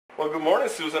Well, good morning,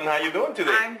 Susan. How you doing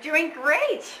today? I'm doing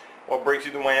great. What brings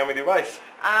you to Miami Device?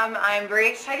 I'm very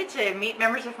excited to meet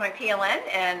members of my PLN,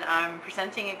 and I'm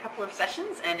presenting a couple of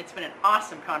sessions, and it's been an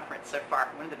awesome conference so far,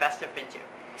 one of the best I've been to.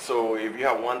 So if you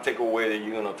have one takeaway that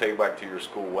you're going to take back to your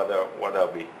school, what that'll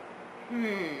be?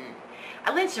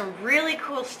 I learned some really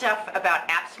cool stuff about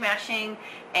app smashing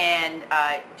and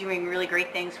doing really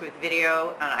great things with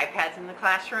video on iPads in the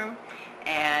classroom,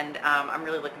 and I'm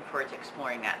really looking forward to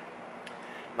exploring that.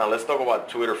 Now let's talk about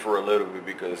Twitter for a little bit,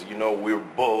 because you know we're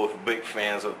both big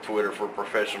fans of Twitter for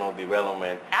professional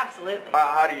development. Absolutely.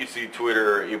 How do you see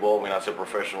Twitter evolving as a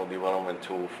professional development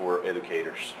tool for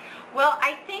educators? Well,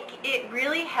 I think it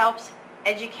really helps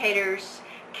educators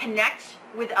connect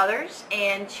with others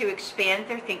and to expand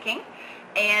their thinking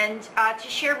and to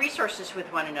share resources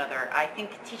with one another. I think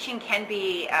teaching can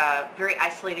be a very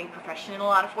isolating profession in a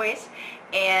lot of ways,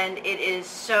 and it is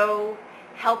so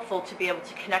helpful to be able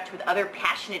to connect with other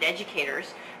passionate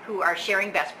educators who are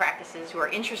sharing best practices, who are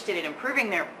interested in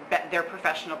improving their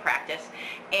professional practice,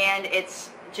 and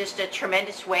it's just a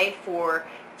tremendous way for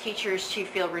teachers to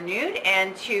feel renewed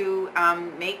and to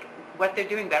make what they're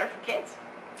doing better for kids.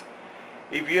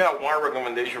 If you have one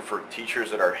recommendation for teachers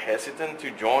that are hesitant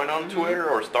to join on Twitter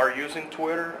or start using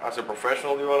Twitter as a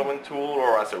professional development tool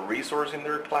or as a resource in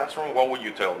their classroom, what would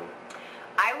you tell them?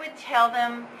 I would tell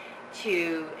them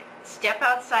to step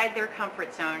outside their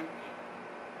comfort zone,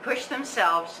 push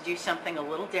themselves to do something a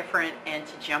little different, and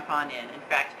to jump on in. In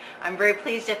fact, I'm very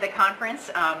pleased at the conference.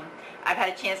 I've had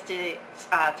a chance to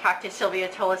talk to Sylvia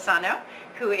Tolosano,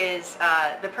 who is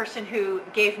the person who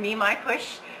gave me my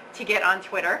push to get on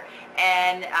Twitter,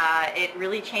 and it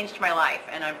really changed my life,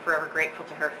 and I'm forever grateful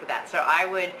to her for that. So I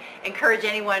would encourage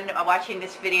anyone watching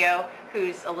this video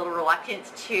who's a little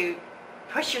reluctant to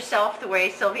push yourself the way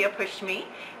Sylvia pushed me,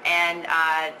 and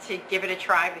to give it a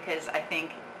try, because I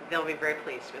think they'll be very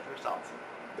pleased with the results.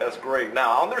 That's great.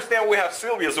 Now, I understand we have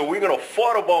Sylvia, so we're going to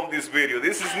photobomb this video.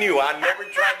 This is new. I never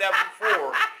tried that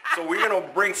before. So we're going to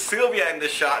bring Sylvia in the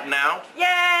shot now. Yay!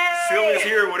 Sylvia's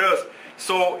here with us.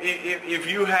 So if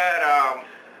you had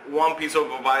one piece of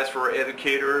advice for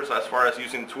educators as far as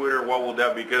using Twitter, what would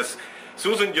that be? Because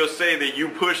Susan just said that you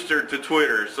pushed her to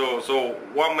Twitter. So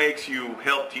what makes you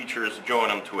help teachers join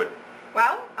on Twitter?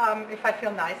 Well, if I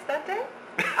feel nice that day,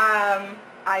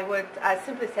 I would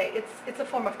simply say it's a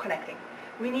form of connecting.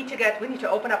 We need to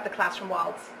open up the classroom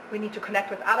walls. We need to connect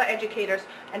with other educators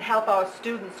and help our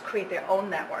students create their own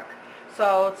network.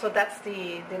 So that's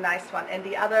the nice one. And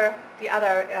the other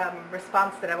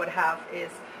response that I would have is,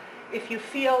 if you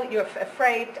feel you're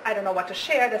afraid, I don't know what to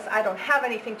share, I don't have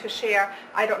anything to share,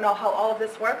 I don't know how all of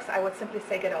this works, I would simply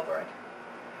say get over it.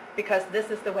 Because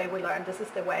this is the way we learn. This is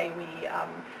the way we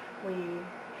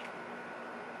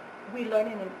learn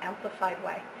in an amplified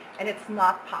way. And it's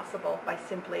not possible by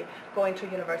simply going to a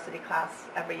university class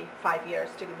every 5 years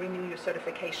to renew your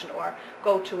certification or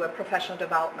go to a professional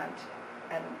development.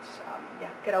 And yeah,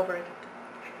 get over it.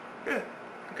 Good.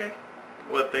 Okay.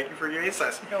 Well, thank you for your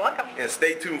insights. You're welcome. And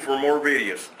stay tuned for more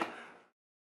videos.